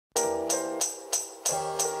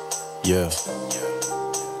Yeah.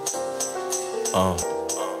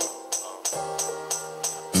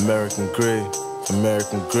 American greed,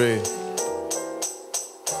 American greed.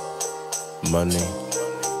 Money.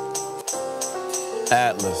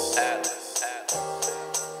 Atlas.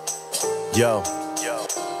 Yo.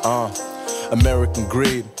 American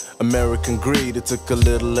greed, American greed. It took a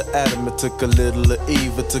little of Adam, it took a little of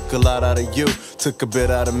Eve, it took a lot out of you, took a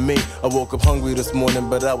bit out of me. I woke up hungry this morning,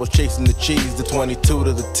 but I was chasing the cheese, the 22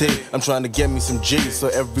 to the T. I'm trying to get me some G's, so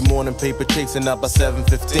every morning paper chasing out by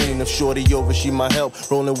 7:15. If shorty over, she might help,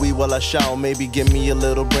 rolling weed while I shower, maybe give me a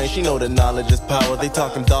little brain. She know that knowledge is power, they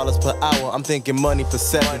talking dollars per hour, I'm thinking money per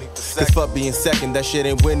second. Cause fuck being second, that shit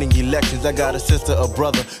ain't winning elections. I got a sister, a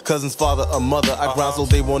brother, cousin's father, a mother. I grind so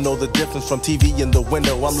they won't know the difference from TV in the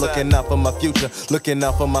window. I'm looking out for my future, looking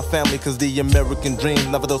out for my family, cause the American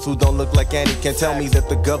dream, not for those who don't look like Annie. Can't tell me that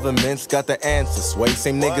the government's got the answers. Sway,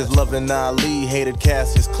 same niggas loving Ali, hated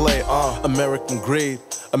Cassius Clay. American greed,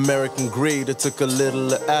 American greed. It took a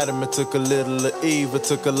little of Adam, it took a little of Eve, it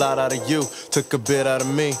took a lot out of you, took a bit out of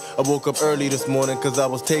me. I woke up early this morning cause I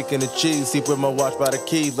was taking the cheese. Sleep with my watch by the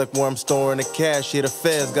keys, like where I'm storing the cash. Yeah, the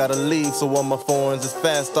feds gotta leave, so all my foreigns is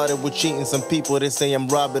fast. Started with cheating some people, they say I'm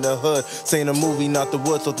robbing the hood. Saying a movie, not the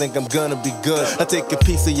wood, so think I'm gonna be good. I take a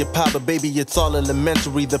piece of your pie, but baby, it's all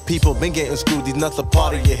elementary. The people been getting screwed, these nuts are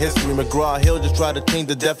part of your history. McGraw-Hill just tried to change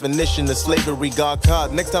the definition of slavery. Got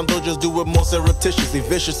caught, next time they'll just do it more surreptitiously,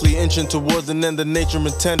 viciously inching towards an end the nature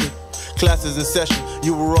intended. Classes in session,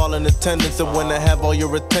 you were all in attendance, and when I have all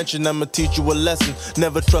your attention, I'ma teach you a lesson.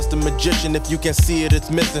 Never trust a magician, if you can't see it, it's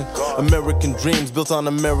missing. American dreams built on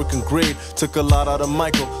American greed. Took a lot out of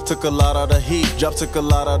Michael, took a lot out of Heath. Job took a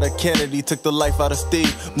lot out of Kennedy, took the life out of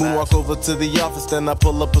Steve. Moonwalk over to the office, then I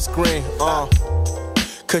pull up a screen.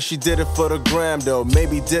 Cause she did it for the gram though,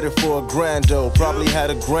 maybe did it for a grand though. Probably had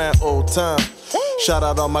a grand old time. Shout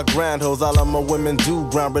out all my grand hoes, all of my women do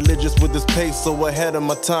grind. Religious with this pace, so ahead of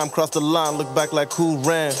my time. Cross the line, look back like who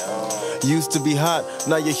ran. Used to be hot,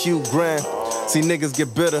 now you're Hugh Grant. See niggas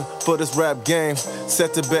get bitter for this rap game.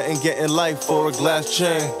 Set to bet and getting life for a glass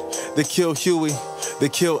chain. They kill Huey, they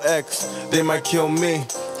kill X, they might kill me.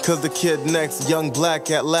 Cause the kid next, young black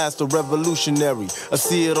at last, a revolutionary. I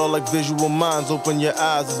see it all like visual minds, open your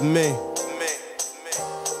eyes, it's me.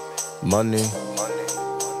 Money.